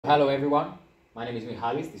hello everyone, my name is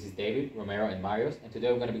Mihalis, this is David, Romero and Marios, and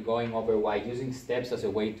today we're going to be going over why using steps as a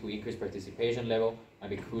way to increase participation level might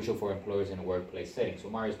be crucial for employers in a workplace setting. So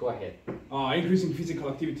Marios, go ahead. Increasing physical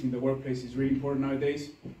activity in the workplace is really important nowadays.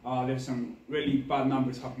 There's some really bad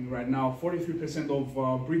numbers happening right now. 43%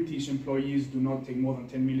 of British employees do not take more than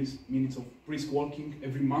 10 minutes of brisk walking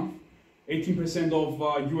every month. 18%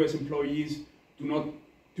 of US employees do not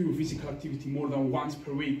do physical activity more than once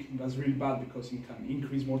per week. And that's really bad because it can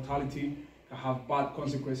increase mortality, can have bad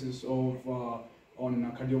consequences on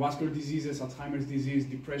cardiovascular diseases, Alzheimer's disease,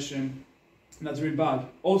 depression. And that's really bad.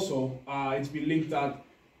 Also, it's been linked that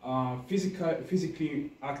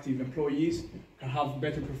physically active employees can have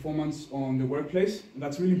better performance on the workplace. And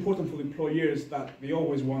that's really important for the employers, that they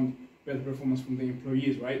always want better performance from the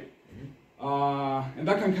employees, right? And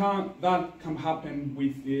that can happen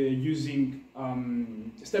with using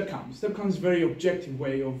step count. Step count is a very objective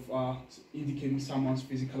way of indicating someone's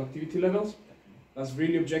physical activity levels. That's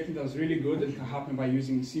really objective, that's really good, and can happen by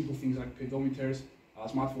using simple things like pedometers,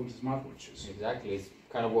 smartphones, smartwatches. Exactly, it's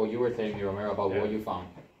kind of what you were telling me, Romero, about what you found.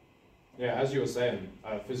 Yeah, as you were saying,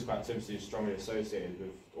 physical activity is strongly associated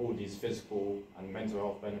with all these physical and mental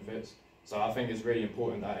health benefits. So I think it's really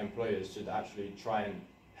important that employers should actually try and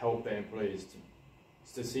help their employees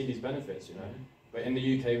to see these benefits, you know. But in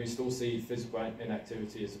the UK, we still see physical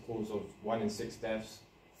inactivity as the cause of 1 in 6 deaths.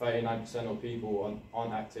 39% of people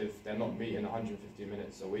aren't active, they're not meeting 150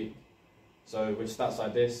 minutes a week. So with stats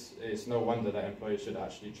like this, it's no wonder that employers should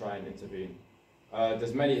actually try and intervene.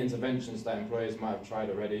 There's many interventions that employers might have tried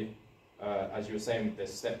already. As you were saying,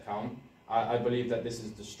 there's step count. I believe that this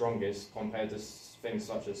is the strongest compared to things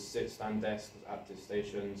such as sit-stand desks, active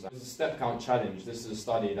stations. There's a step count challenge. This is a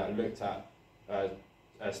study that looked at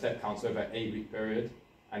step counts over an 8-week period,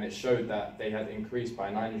 and it showed that they had increased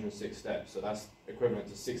by 906 steps. So that's equivalent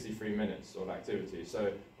to 63 minutes of activity.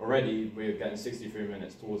 So already we're getting 63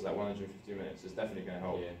 minutes towards that 150 minutes. It's definitely going to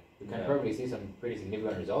help. Yeah. We can probably see some pretty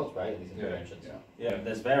significant results, right, in these interventions. Yeah,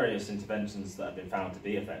 there's various interventions that have been found to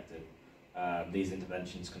be effective. These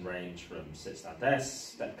interventions can range from sit-stand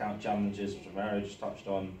desks, step count challenges, which Romero just touched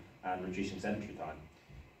on, and reducing sedentary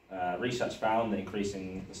time. Research found that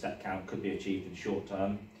increasing the step count could be achieved in short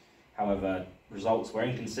term. However, results were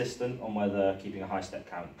inconsistent on whether keeping a high step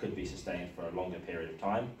count could be sustained for a longer period of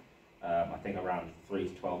time. I think around 3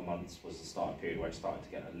 to 12 months was the starting period where it started to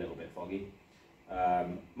get a little bit foggy.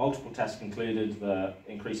 Multiple tests concluded that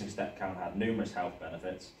increasing step count had numerous health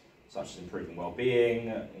benefits, such as improving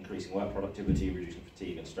well-being, increasing work productivity, reducing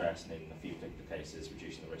fatigue and stress, and in a few particular cases,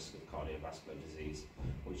 reducing the risk of cardiovascular disease,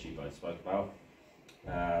 which you both spoke about.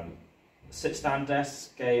 Sit-stand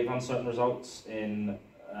desks gave uncertain results. In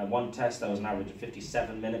one test, there was an average of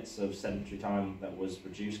 57 minutes of sedentary time that was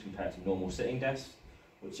reduced compared to normal sitting desks,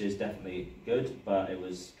 which is definitely good, but it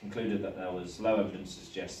was concluded that there was low evidence to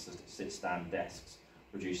suggest that sit-stand desks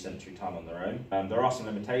reduce sedentary time on their own. There are some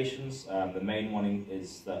limitations. The main one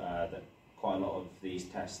is that quite a lot of these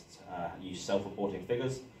tests use self-reporting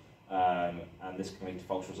figures, and this can lead to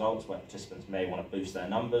false results where participants may want to boost their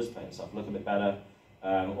numbers, make themselves look a bit better,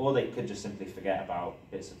 or they could just simply forget about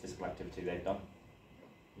bits of physical activity they've done.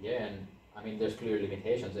 Yeah, and I mean there's clear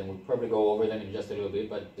limitations, and we'll probably go over them in just a little bit,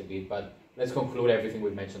 but let's conclude everything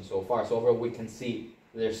we've mentioned so far. So overall we can see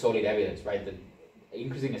there's solid evidence, right, that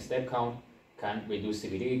increasing a step count can reduce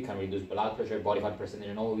CVD, can reduce blood pressure, body fat percentage,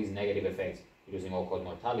 and all these negative effects, reducing all-cause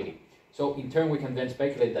mortality. So in turn, we can then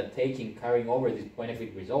speculate that carrying over these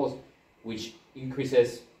benefit results, which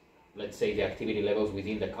increases, let's say, the activity levels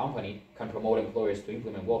within the company, can promote employers to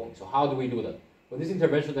implement walking. So how do we do that? Well, these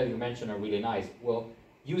interventions that you mentioned are really nice. Well,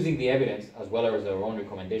 using the evidence as well as our own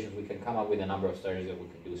recommendations, we can come up with a number of studies that we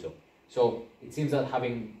can do so. So it seems that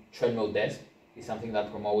having treadmill desks is something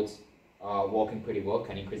that promotes walking pretty well,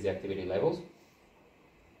 can increase the activity levels.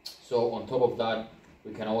 So on top of that,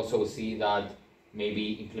 we can also see that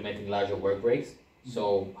maybe implementing larger work breaks.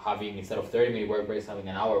 So having, instead of 30-minute work breaks, having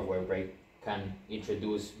an hour of work break can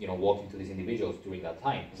introduce, walking to these individuals during that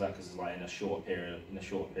time. Exactly, because it's like in a short period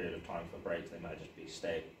of time for breaks, they might just be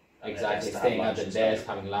staying. Exactly, staying at the desk,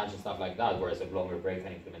 having lunch and stuff like that, whereas a longer break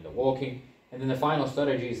can implement the walking. And then the final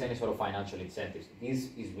strategy is any sort of financial incentives. This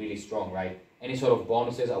is really strong, right? Any sort of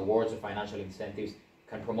bonuses, awards, or financial incentives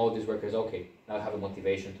can promote these workers. Okay, now have a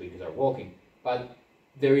motivation to increase our walking. But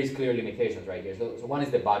there is clear limitations right here. So one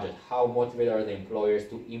is the budget. How motivated are the employers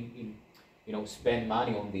to spend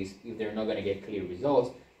money on this if they're not going to get clear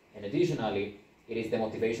results? And additionally, it is the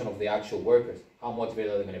motivation of the actual workers. How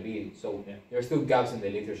motivated are they going to be? So there are still gaps in the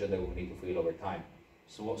literature that we need to fill over time.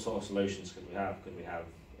 So what sort of solutions could we have? Could we have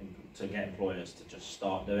to get employers to just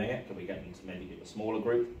start doing it? Could we get them to maybe do a smaller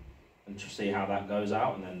group? and to see how that goes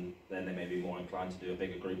out, and then they may be more inclined to do a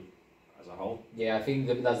bigger group as a whole. Yeah, I think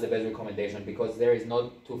that's the best recommendation, because there is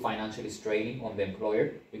not too financially straining on the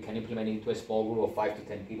employer. You can implement it into a small group of 5 to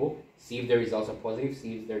 10 people, see if the results are positive,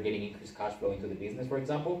 see if they're getting increased cash flow into the business, for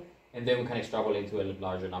example, and then we can extrapolate to a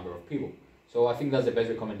larger number of people. So I think that's the best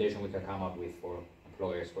recommendation we can come up with for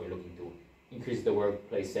employers who are looking to increase the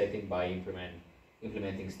workplace setting by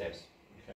implementing steps.